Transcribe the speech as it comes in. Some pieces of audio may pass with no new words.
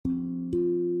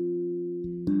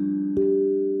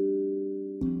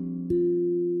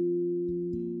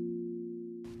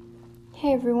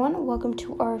Hi everyone, welcome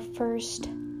to our first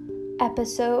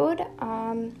episode.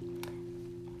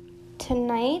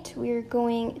 Tonight we're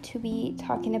going to be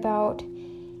talking about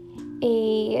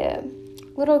a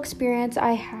little experience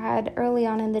I had early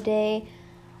on in the day.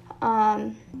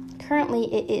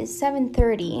 Currently it is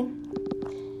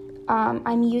 7:30.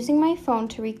 I'm using my phone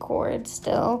to record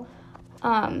still.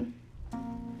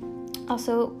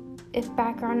 Also, if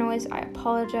background noise, I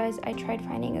apologize. I tried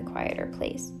finding a quieter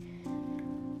place.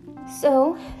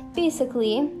 So,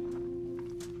 basically,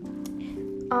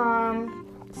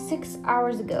 6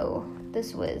 hours ago,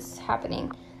 this was happening.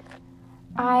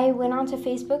 I went onto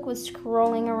Facebook, was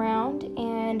scrolling around,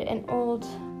 and a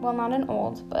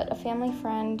family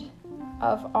friend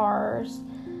of ours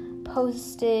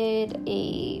posted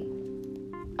a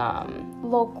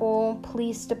local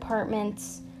police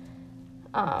department's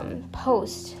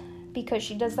post, because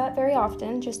she does that very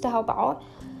often just to help out.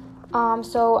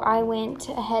 So I went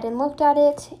ahead and looked at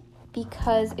it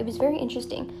because it was very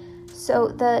interesting. So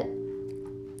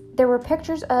there were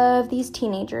pictures of these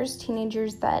teenagers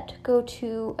that go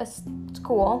to a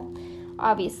school,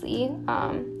 obviously.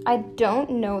 I don't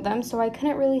know them, so I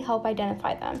couldn't really help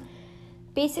identify them.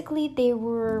 Basically, they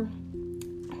were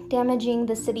damaging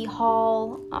the city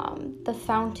hall, the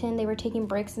fountain. They were taking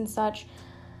breaks and such.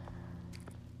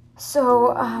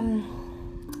 So,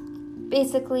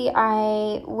 basically,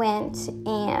 I went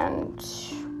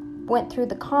through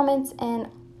the comments, and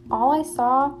all I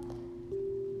saw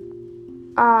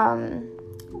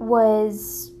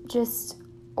was just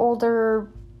older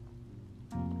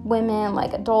women,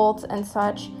 like adults and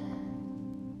such,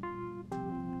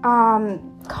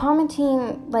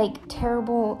 commenting like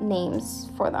terrible names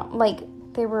for them. Like,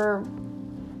 they were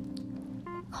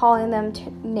calling them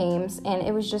names, and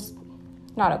it was just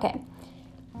not okay.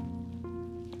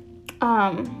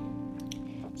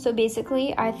 So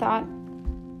basically, I thought,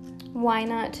 why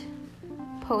not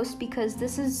post? Because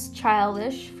this is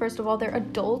childish. First of all, they're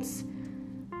adults.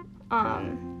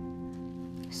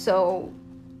 So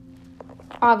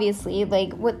obviously,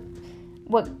 like, what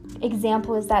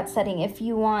example is that setting? If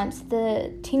you want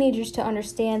the teenagers to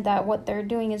understand that what they're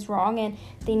doing is wrong and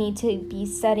they need to be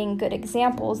setting good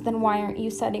examples, then why aren't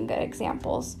you setting good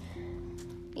examples?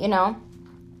 You know?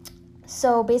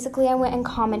 So basically, I went and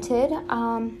commented.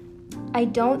 I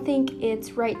don't think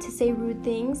it's right to say rude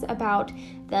things about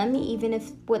them, even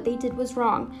if what they did was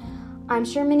wrong. I'm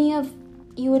sure many of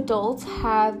you adults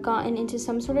have gotten into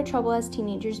some sort of trouble as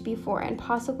teenagers before and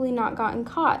possibly not gotten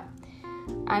caught.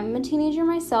 I'm a teenager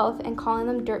myself, and calling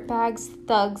them dirtbags,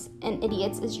 thugs, and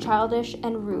idiots is childish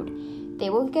and rude. They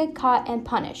will get caught and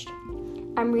punished.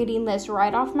 I'm reading this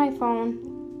right off my phone.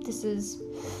 This is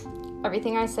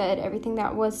everything I said, everything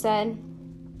that was said.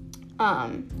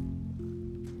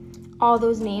 All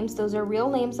those names, those are real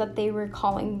names that they were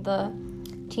calling the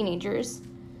teenagers.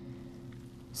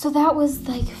 So that was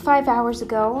like 5 hours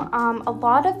ago. A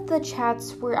lot of the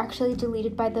chats were actually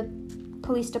deleted by the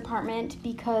police department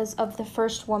because of the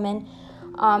first woman.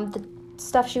 The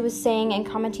stuff she was saying and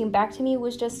commenting back to me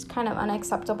was just kind of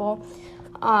unacceptable.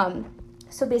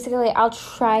 So basically, I'll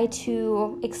try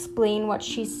to explain what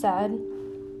she said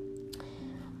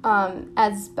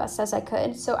as best as I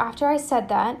could. So after I said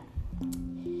that,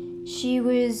 she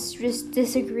was just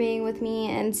disagreeing with me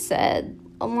and said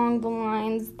along the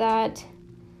lines that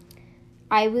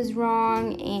I was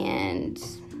wrong, and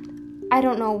I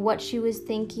don't know what she was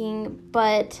thinking,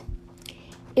 but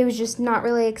it was just not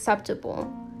really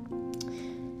acceptable.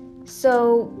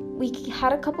 So we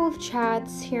had a couple of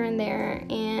chats here and there,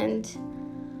 and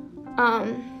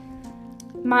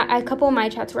a couple of my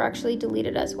chats were actually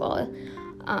deleted as well,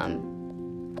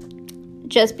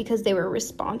 just because they were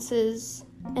responses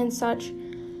and such.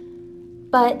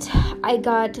 But I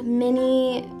got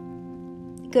many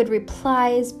good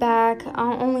replies back,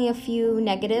 only a few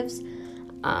negatives,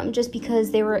 just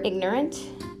because they were ignorant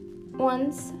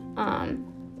ones. I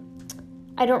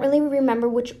don't really remember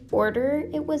which order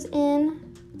it was in,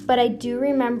 but I do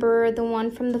remember the one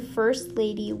from the first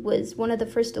lady was one of the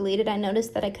first deleted. I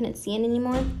noticed that I couldn't see it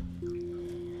anymore.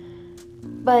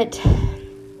 But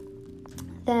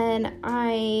then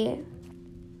I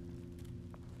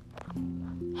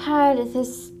had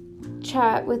this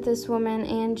chat with this woman,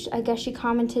 and I guess she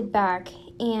commented back,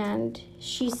 and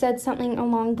she said something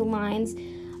along the lines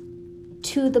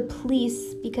to the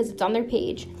police, because it's on their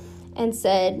page, and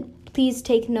said, please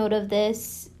take note of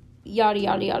this, yada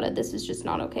yada yada, this is just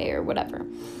not okay, or whatever.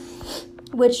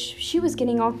 Which she was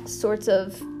getting all sorts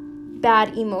of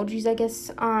bad emojis, I guess,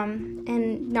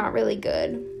 and not really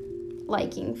good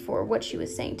liking for what she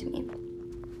was saying to me.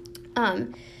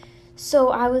 So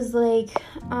I was like,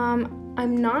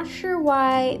 I'm not sure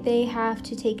why they have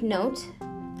to take note.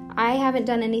 I haven't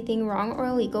done anything wrong or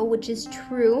illegal, which is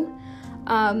true.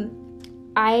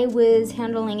 I was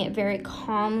handling it very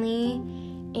calmly,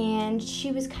 and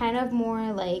she was kind of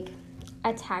more like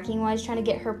attacking-wise, trying to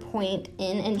get her point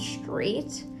in and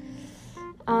straight.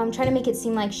 Trying to make it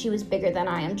seem like she was bigger than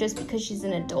I am just because she's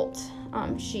an adult.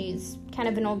 She's kind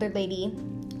of an older lady,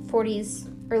 40s,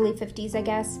 early 50s, I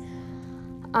guess.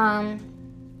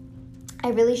 I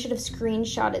really should have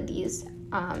screenshotted these.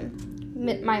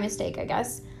 My mistake, I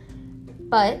guess.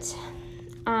 But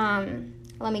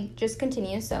let me just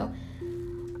continue. So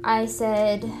I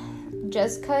said,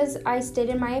 just because I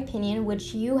stated my opinion,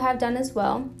 which you have done as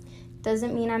well,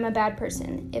 doesn't mean I'm a bad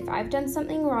person. If I've done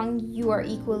something wrong, you are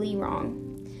equally wrong.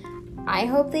 I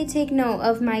hope they take note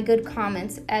of my good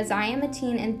comments, as I am a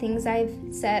teen and things I've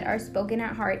said are spoken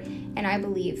at heart, and I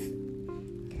believe.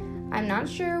 I'm not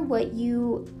sure what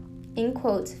you, in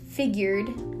quotes, figured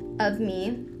of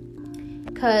me,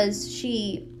 because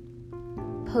she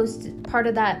posted, part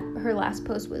of that, her last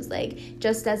post was like,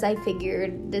 just as I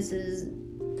figured, this is,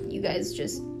 you guys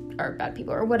just are bad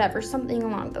people, or whatever, something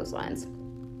along those lines.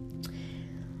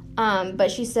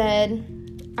 But she said,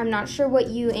 I'm not sure what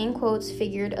you, in quotes,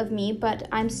 figured of me, but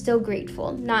I'm still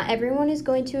grateful. Not everyone is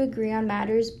going to agree on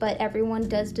matters, but everyone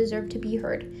does deserve to be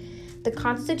heard. The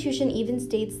Constitution even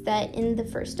states that in the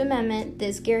First Amendment,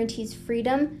 this guarantees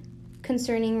freedom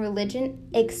concerning religion,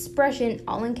 expression,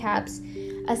 all in caps,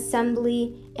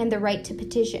 assembly, and the right to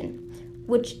petition,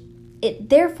 which it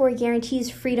therefore guarantees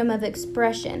freedom of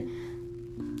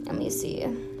expression. Let me see.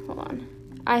 Hold on.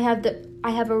 I have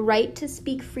a right to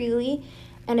speak freely,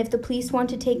 and if the police want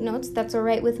to take notes, that's all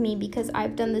right with me because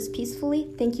I've done this peacefully.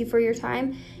 Thank you for your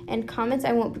time and comments.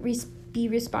 I won't be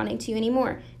responding to you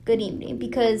anymore. Good evening.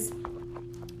 Because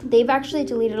they've actually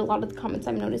deleted a lot of the comments,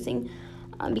 I'm noticing,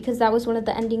 because that was one of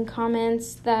the ending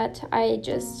comments that I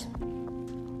just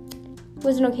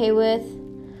wasn't okay with.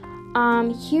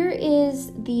 Here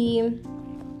is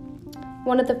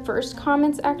one of the first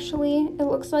comments, actually, it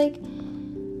looks like.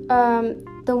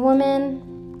 The woman,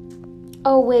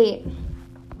 oh wait,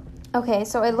 okay,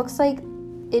 so it looks like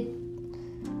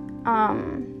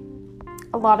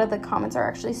a lot of the comments are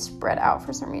actually spread out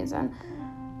for some reason.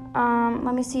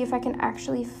 Let me see if I can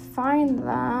actually find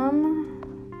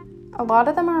them. A lot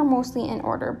of them are mostly in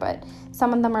order, but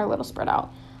some of them are a little spread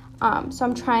out. So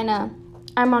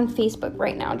I'm on Facebook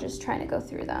right now, just trying to go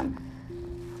through them.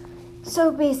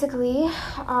 So basically,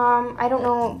 I don't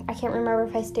know, I can't remember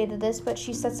if I stated this, but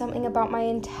she said something about my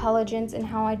intelligence and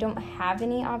how I don't have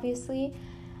any, obviously.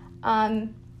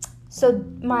 So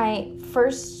my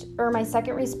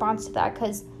second response to that,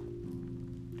 because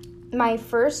my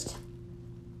first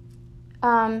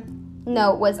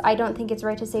note was, I don't think it's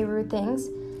right to say rude things.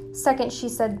 Second, she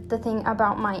said the thing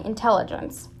about my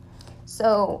intelligence.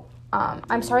 So,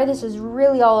 I'm sorry this is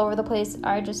really all over the place.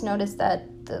 I just noticed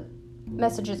that the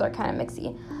messages are kind of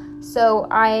mixy. So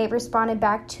I responded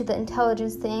back to the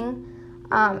intelligence thing.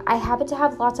 I happen to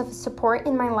have lots of support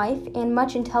in my life and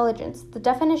much intelligence. The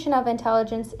definition of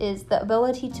intelligence is the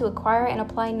ability to acquire and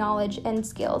apply knowledge and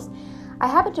skills. I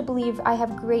happen to believe I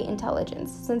have great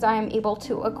intelligence since I am able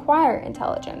to acquire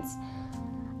intelligence.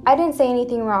 I didn't say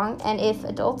anything wrong, and if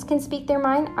adults can speak their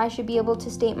mind, I should be able to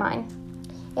state mine.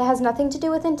 It has nothing to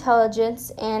do with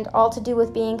intelligence and all to do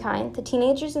with being kind. The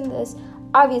teenagers in this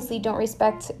obviously don't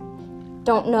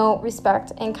know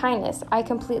respect and kindness. I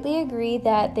completely agree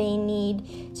that they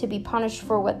need to be punished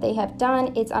for what they have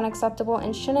done. It's unacceptable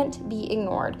and shouldn't be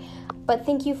ignored. But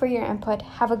thank you for your input.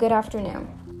 Have a good afternoon.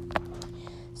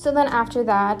 So then after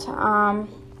that,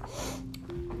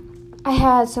 I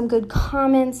had some good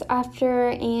comments after,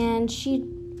 and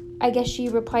I guess she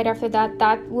replied after that.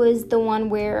 That was the one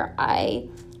where I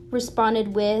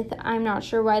responded with, I'm not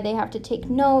sure why they have to take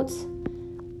notes.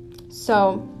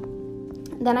 So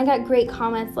then I got great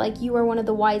comments like, you are one of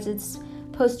the wisest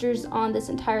posters on this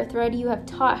entire thread. You have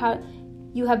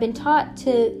been taught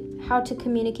how to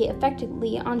communicate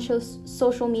effectively on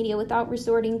social media without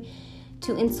resorting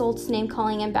to insults, name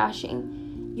calling, and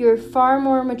bashing. You're far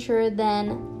more mature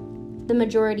than the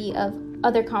majority of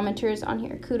other commenters on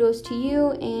here. Kudos to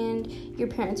you and your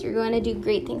parents. You're going to do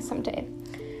great things someday.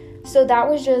 So that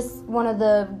was just one of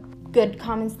the good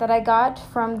comments that I got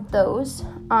from those.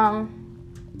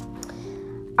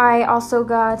 I also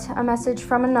got a message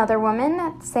from another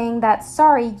woman saying that,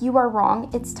 sorry, you are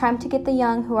wrong. It's time to get the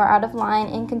young who are out of line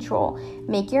in control.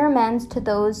 Make your amends to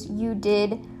those you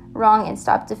did wrong and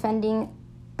stop defending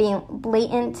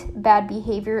blatant bad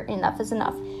behavior. Enough is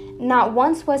enough. Not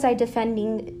once was I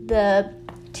defending the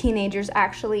teenagers,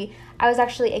 actually. I was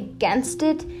actually against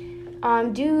it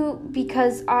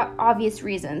because obvious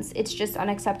reasons. It's just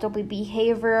unacceptable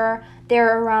behavior.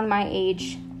 They're around my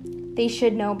age. They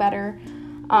should know better.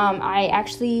 I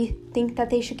actually think that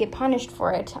they should get punished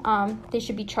for it. They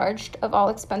should be charged of all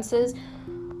expenses,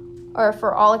 or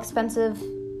for all expenses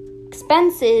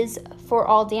for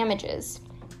all damages.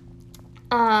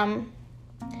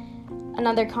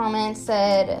 Another comment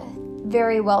said,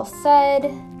 "Very well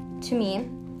said," to me.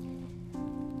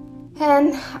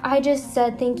 And I just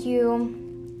said thank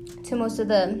you to most of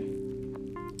the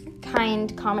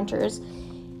kind commenters.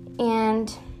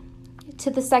 And to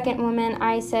the second woman,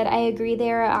 I said, "I agree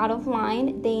they are out of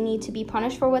line. They need to be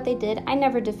punished for what they did." I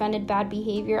never defended bad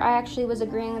behavior. I actually was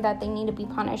agreeing that they need to be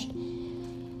punished.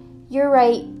 You're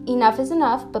right, enough is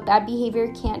enough, but bad behavior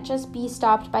can't just be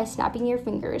stopped by snapping your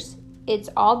fingers. It's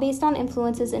all based on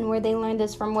influences and where they learn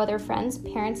this from, whether friends,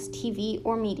 parents, TV,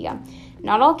 or media.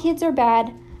 Not all kids are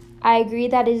bad. I agree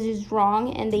that it is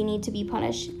wrong and they need to be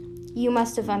punished. You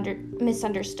must have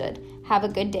misunderstood. Have a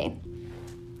good day.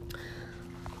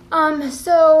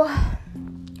 So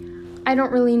I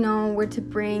don't really know where to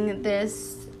bring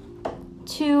this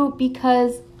to,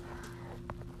 because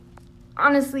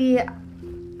honestly,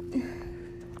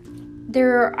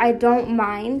 I don't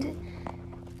mind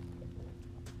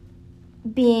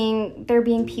there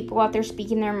being people out there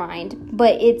speaking their mind,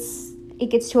 but it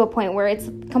gets to a point where it's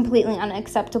completely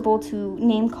unacceptable to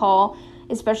name call,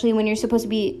 especially when you're supposed to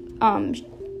be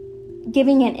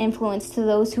giving an influence to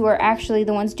those who are actually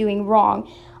the ones doing wrong.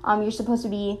 You're supposed to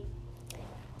be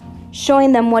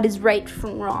showing them what is right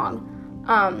from wrong.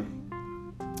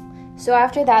 So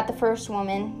after that, the first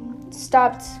woman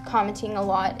stopped commenting a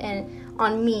lot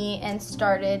on me and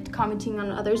started commenting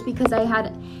on others, because I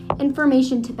had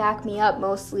information to back me up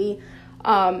mostly.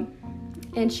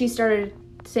 And she started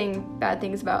saying bad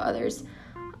things about others.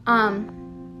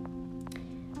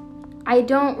 I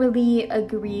don't really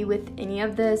agree with any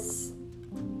of this.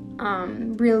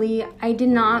 Really, I did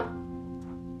not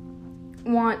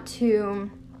want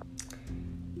to,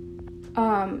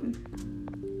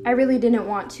 I really didn't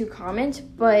want to comment,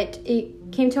 but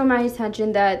it came to my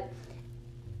attention that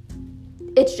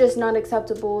it's just not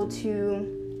acceptable to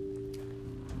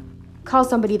call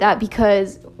somebody that,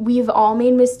 because we've all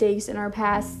made mistakes in our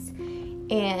past,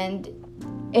 and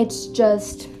it's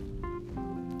just,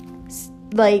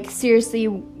 like, seriously,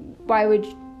 why would,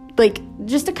 like,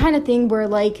 just the kind of thing where,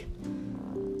 like,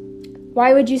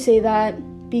 why would you say that?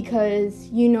 Because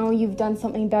you know you've done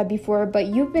something bad before, but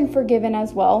you've been forgiven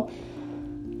as well.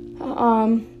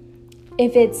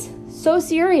 If it's so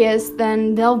serious,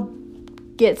 then they'll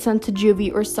get sent to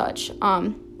juvie or such.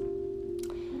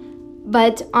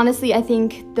 But honestly, I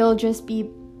think they'll just be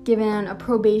given a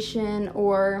probation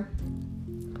or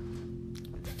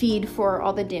feed for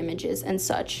all the damages and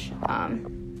such.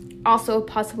 Also,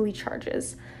 possibly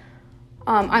charges.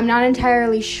 I'm not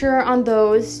entirely sure on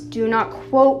those. Do not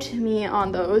quote me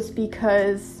on those,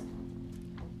 because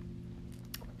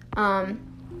I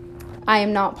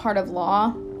am not part of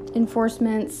law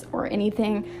enforcement or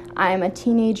anything. I am a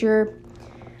teenager.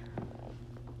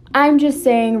 I'm just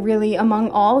saying, really,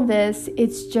 among all of this,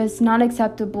 it's just not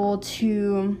acceptable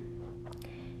to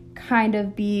kind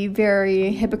of be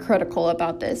very hypocritical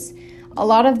about this. A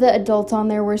lot of the adults on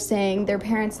there were saying their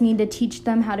parents need to teach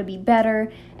them how to be better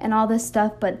and all this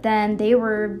stuff, but then they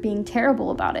were being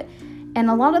terrible about it. And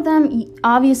a lot of them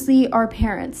obviously are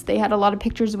parents. They had a lot of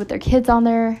pictures with their kids on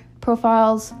their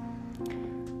profiles.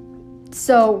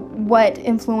 So what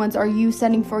influence are you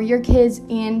setting for your kids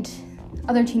and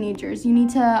other teenagers? You need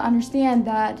to understand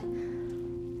that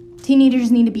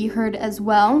teenagers need to be heard as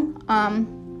well.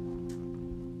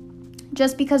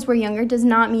 Just because we're younger does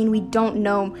not mean we don't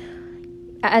know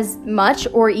as much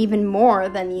or even more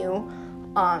than you.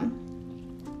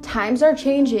 Times are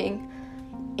changing,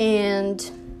 and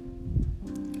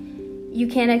you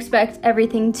can't expect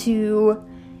everything to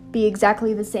be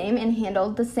exactly the same and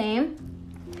handled the same.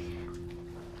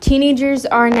 Teenagers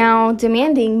are now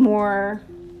demanding more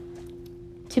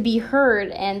to be heard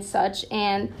and such,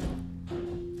 and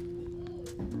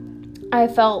I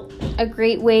felt a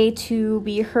great way to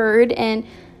be heard, and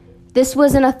this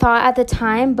wasn't a thought at the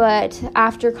time, but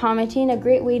after commenting, a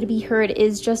great way to be heard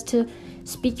is just to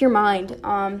speak your mind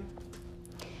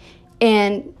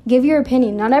and give your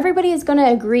opinion. Not everybody is going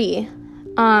to agree.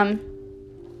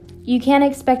 You can't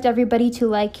expect everybody to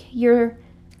like your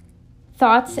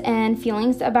thoughts and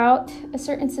feelings about a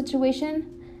certain situation,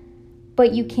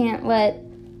 but you can't let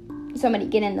somebody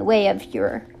get in the way of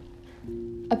your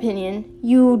opinion.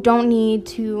 You don't need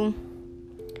to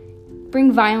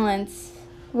bring violence,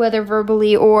 whether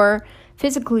verbally or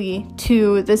physically,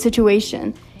 to the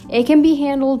situation. It can be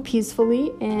handled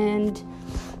peacefully and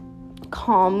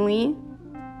calmly.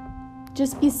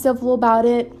 Just be civil about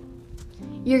it.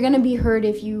 You're going to be hurt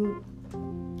if you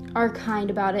are kind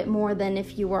about it more than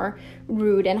if you are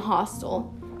rude and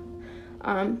hostile.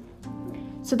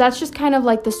 So that's just kind of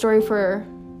like the story for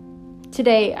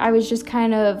today. I was just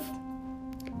kind of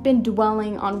been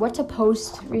dwelling on what to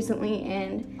post recently,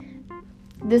 and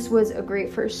this was a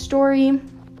great first story.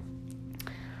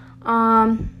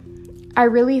 I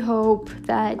really hope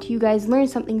that you guys learn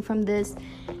something from this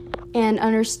and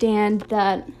understand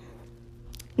that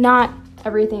not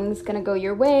everything's gonna go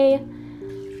your way.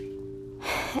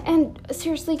 And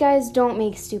seriously, guys, don't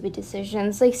make stupid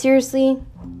decisions. Like, seriously,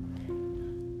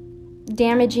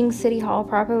 damaging City Hall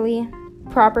property,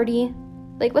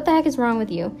 like, what the heck is wrong with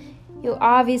you? You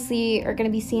obviously are going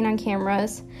to be seen on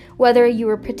cameras, whether you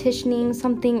were petitioning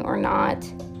something or not.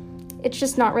 It's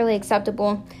just not really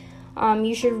acceptable.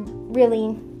 You should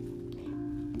really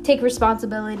take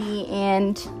responsibility,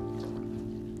 and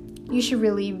you should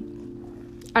really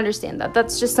understand that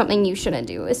that's just something you shouldn't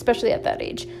do, especially at that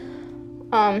age.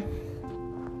 I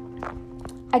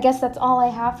guess that's all I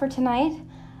have for tonight.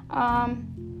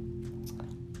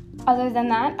 Other than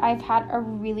that, I've had a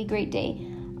really great day.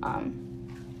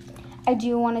 I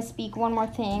do want to speak one more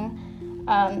thing.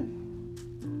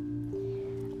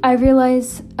 I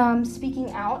realize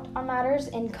speaking out on matters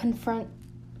and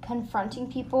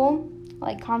confronting people,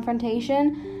 like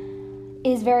confrontation,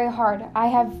 is very hard. I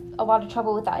have a lot of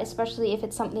trouble with that, especially if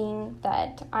it's something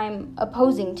that I'm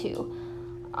opposing to.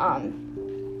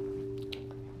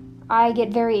 I get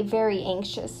very, very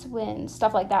anxious when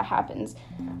stuff like that happens.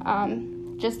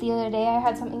 Just the other day, I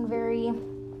had something very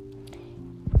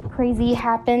crazy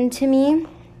happen to me,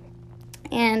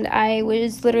 and I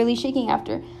was literally shaking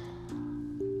after.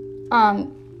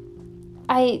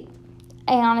 I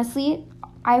honestly,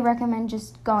 I recommend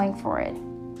just going for it.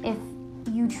 If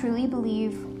you truly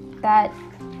believe that,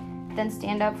 then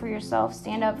stand up for yourself.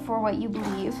 Stand up for what you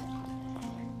believe.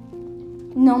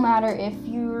 No matter if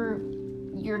you're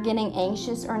getting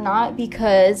anxious or not,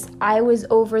 because I was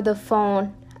over the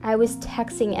phone. I was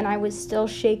texting and I was still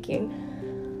shaking.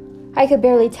 I could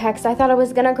barely text. I thought I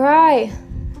was gonna cry.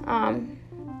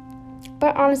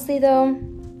 But honestly though,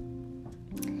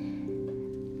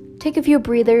 take a few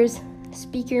breathers.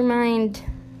 Speak your mind.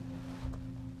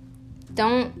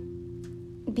 Don't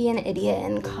be an idiot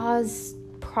and cause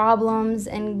problems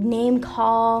and name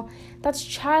call. That's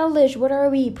childish. What are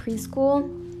we, preschool?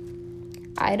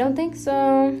 I don't think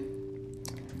so.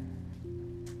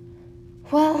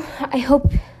 Well, I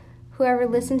hope whoever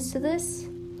listens to this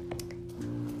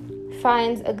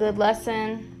finds a good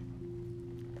lesson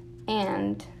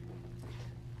and,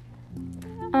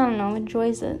 I don't know,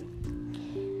 enjoys it.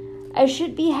 I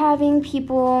should be having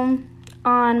people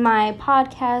on my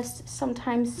podcast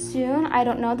sometime soon. I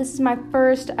don't know. This is my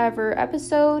first ever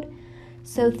episode.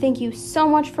 So thank you so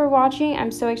much for watching.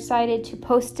 I'm so excited to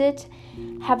post it.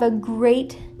 Have a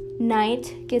great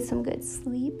night. Get some good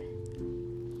sleep.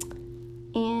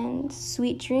 And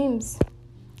sweet dreams,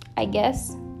 I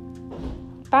guess.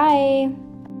 Bye.